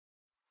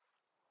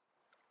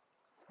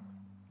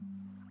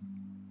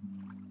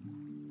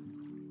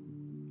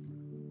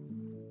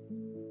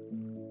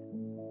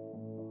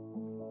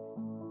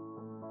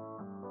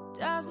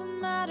Doesn't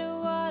matter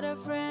what our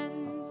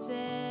friends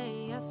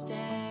say, I'll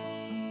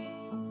stay.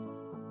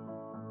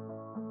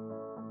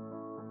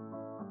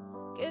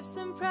 Give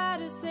some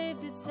pride to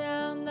save the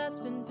town that's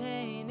been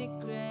painted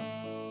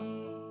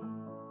gray.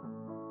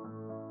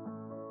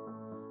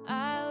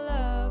 I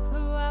love who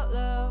I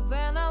love,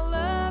 and I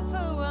love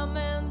who I'm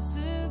meant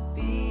to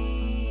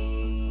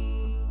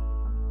be.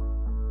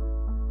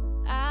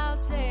 I'll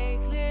take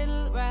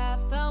little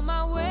wrath on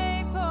my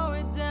way, pour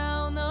it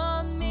down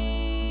on me.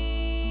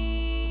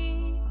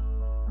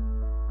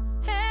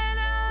 And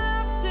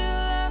I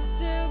love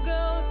to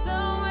go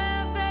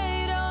somewhere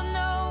they don't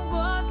know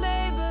what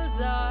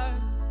labels are.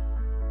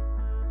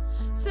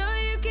 So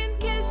you can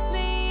kiss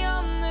me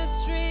on the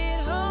street,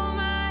 hold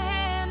my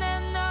hand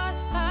and not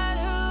hide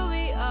who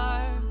we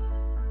are.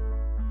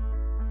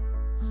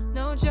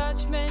 No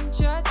judgment,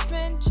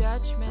 judgment,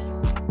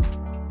 judgment.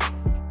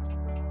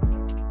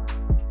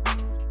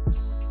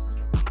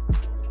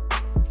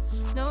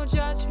 No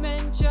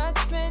judgment,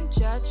 judgment,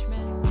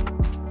 judgment.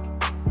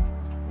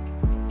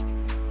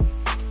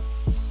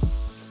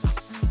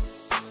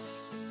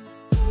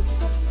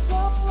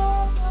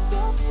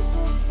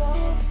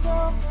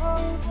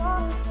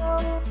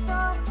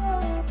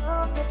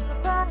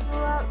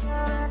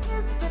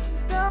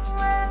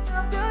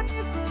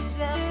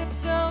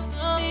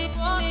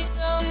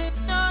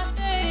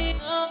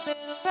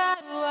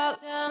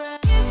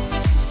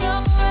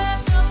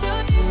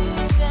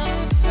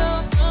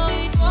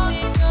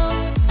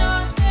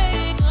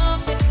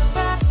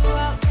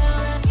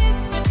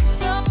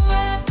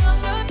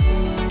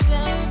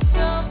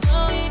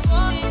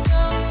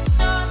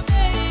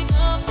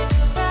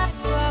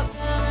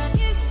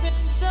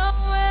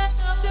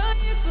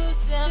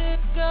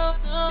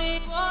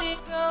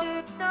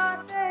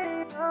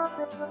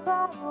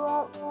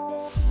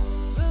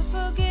 We'll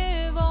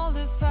forgive all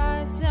the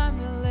fights and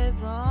we'll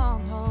live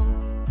on hope.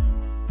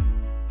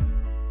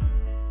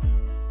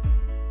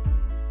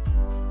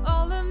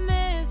 All the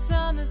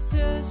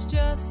misunderstoods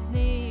just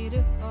need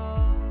a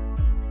home.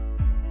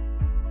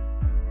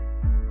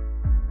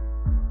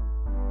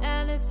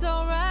 And it's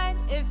alright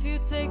if you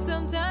take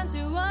some time to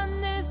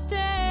understand.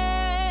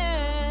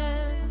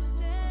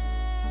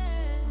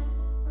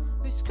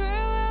 We screw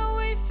and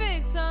we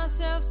fix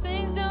ourselves,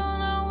 things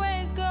don't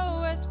always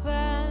go as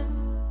planned.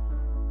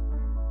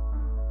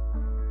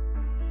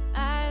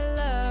 I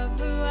love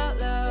who I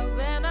love,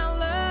 and I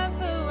love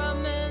who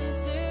I'm meant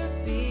to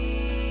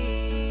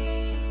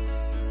be.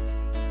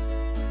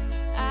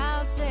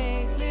 I'll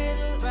take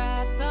little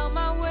wrath on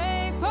my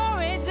way,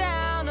 pour it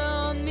down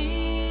on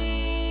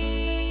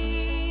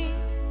me.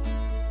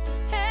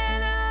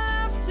 And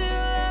I love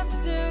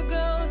to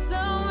go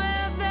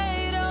somewhere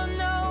they don't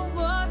know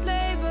what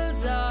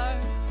labels are.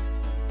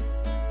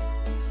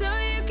 So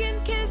you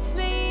can kiss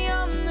me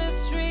on the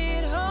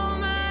street, hold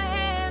my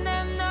hand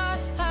and not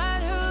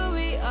hide who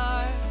we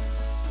are.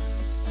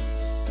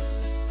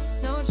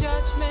 No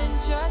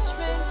judgment,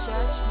 judgment,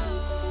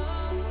 judgment.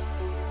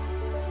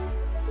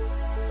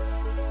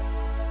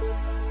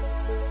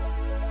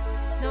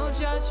 No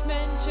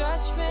judgment,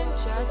 judgment,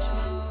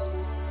 judgment.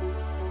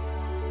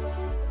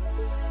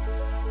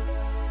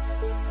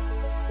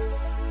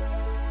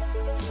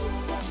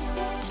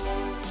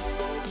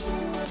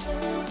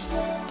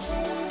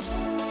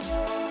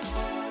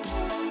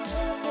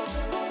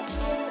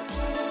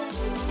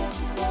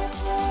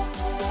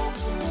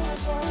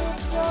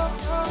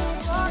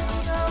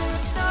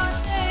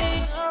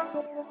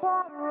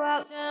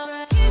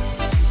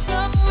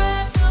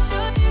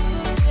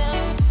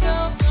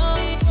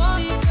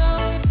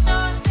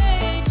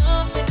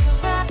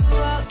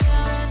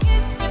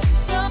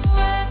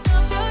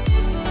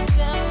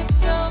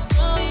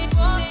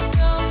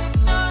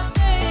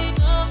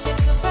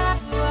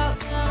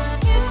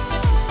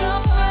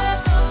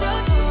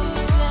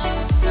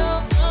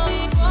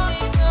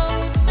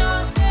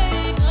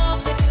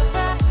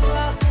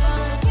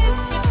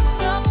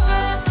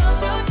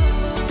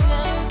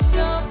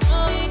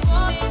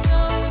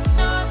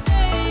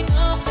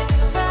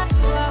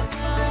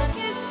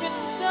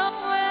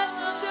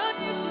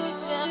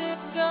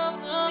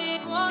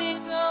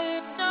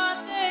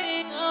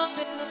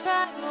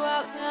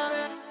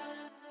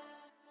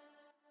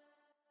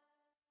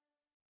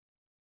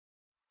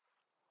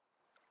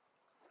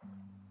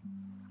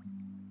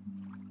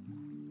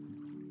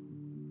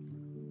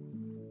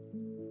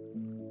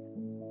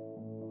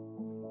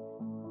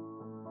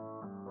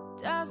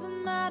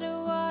 Doesn't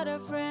matter what our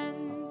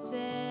friends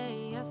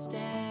say, I'll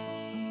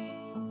stay.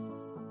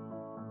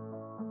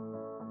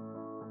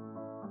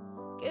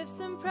 Give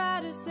some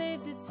pride to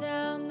save the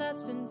town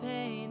that's been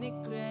painted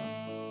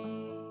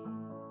gray.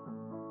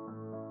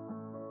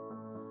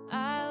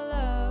 I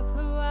love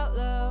who I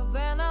love,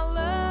 and I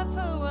love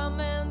who I'm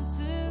meant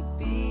to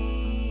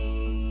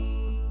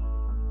be.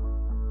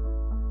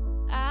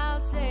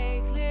 I'll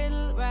take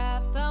little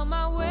wrath on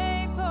my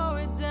way, pour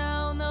it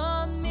down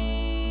on me.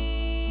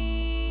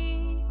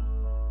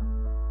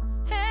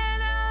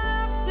 And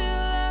I love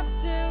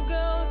to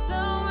go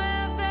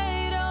somewhere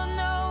they don't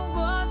know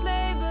what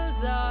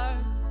labels are.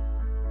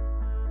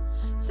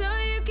 So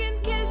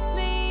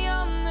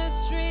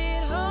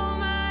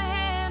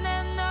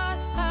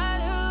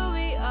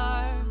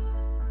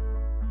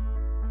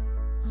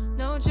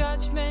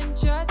judgment,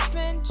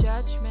 judgment,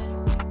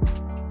 judgment.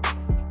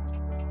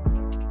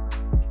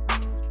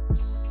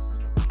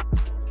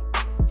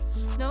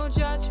 No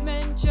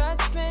judgment,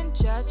 judgment,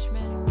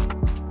 judgment.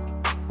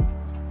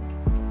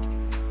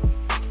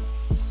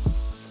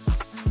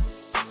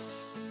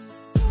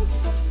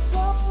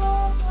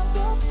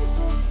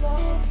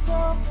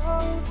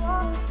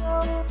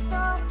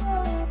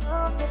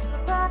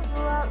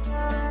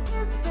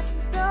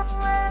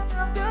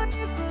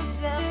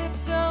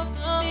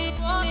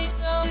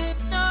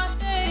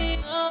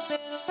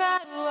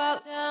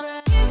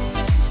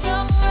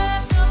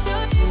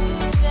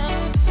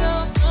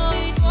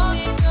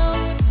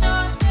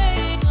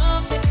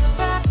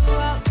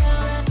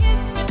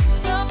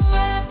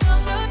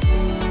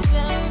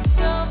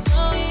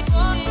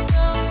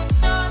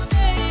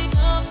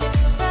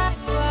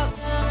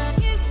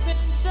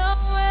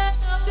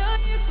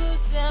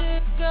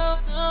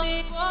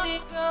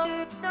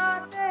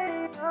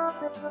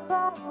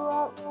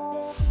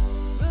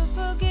 We'll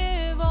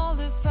forgive all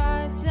the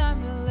fights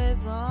and we'll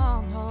live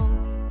on hope.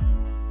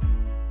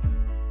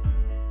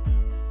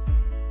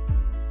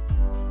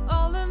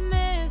 All the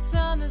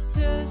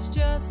misunderstoods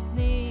just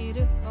need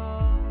a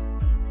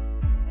hope.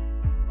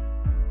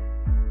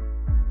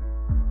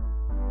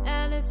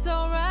 And it's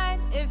alright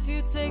if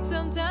you take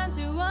some time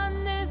to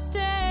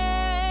understand.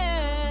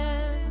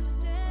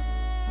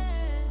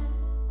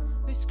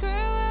 We screw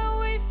and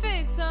we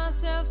fix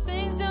ourselves,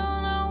 things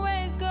don't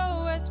always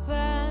go as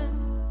planned.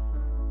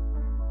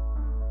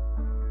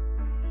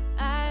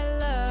 I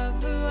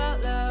love who I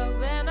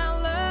love and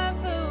I love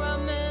who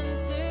I'm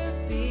meant to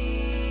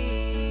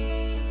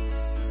be.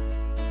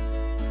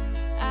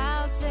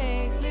 I'll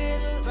take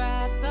little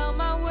wrath on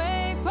my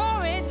way,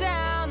 pour it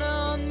down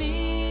on me.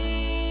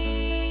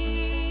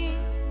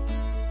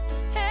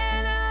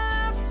 And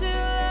I love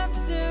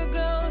to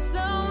go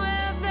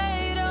somewhere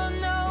they don't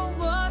know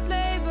what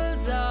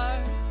labels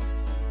are.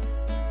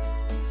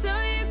 So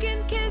you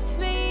can kiss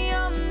me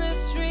on the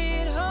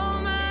street,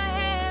 hold my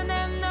hand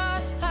and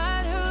not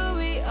hide who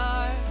we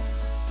are.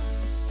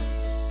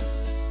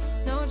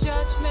 No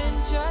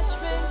judgment,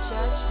 judgment,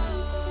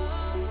 judgment.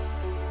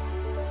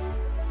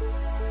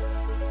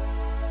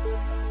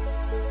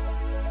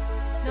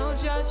 No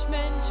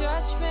judgment,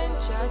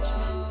 judgment,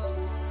 judgment.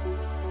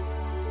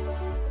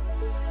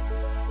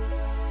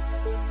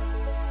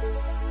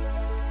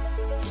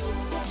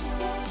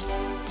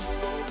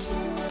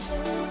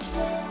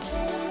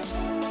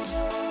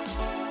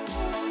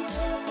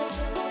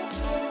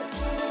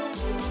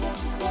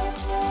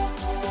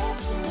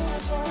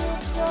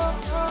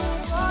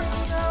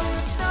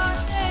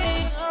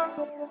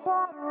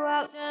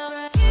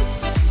 Out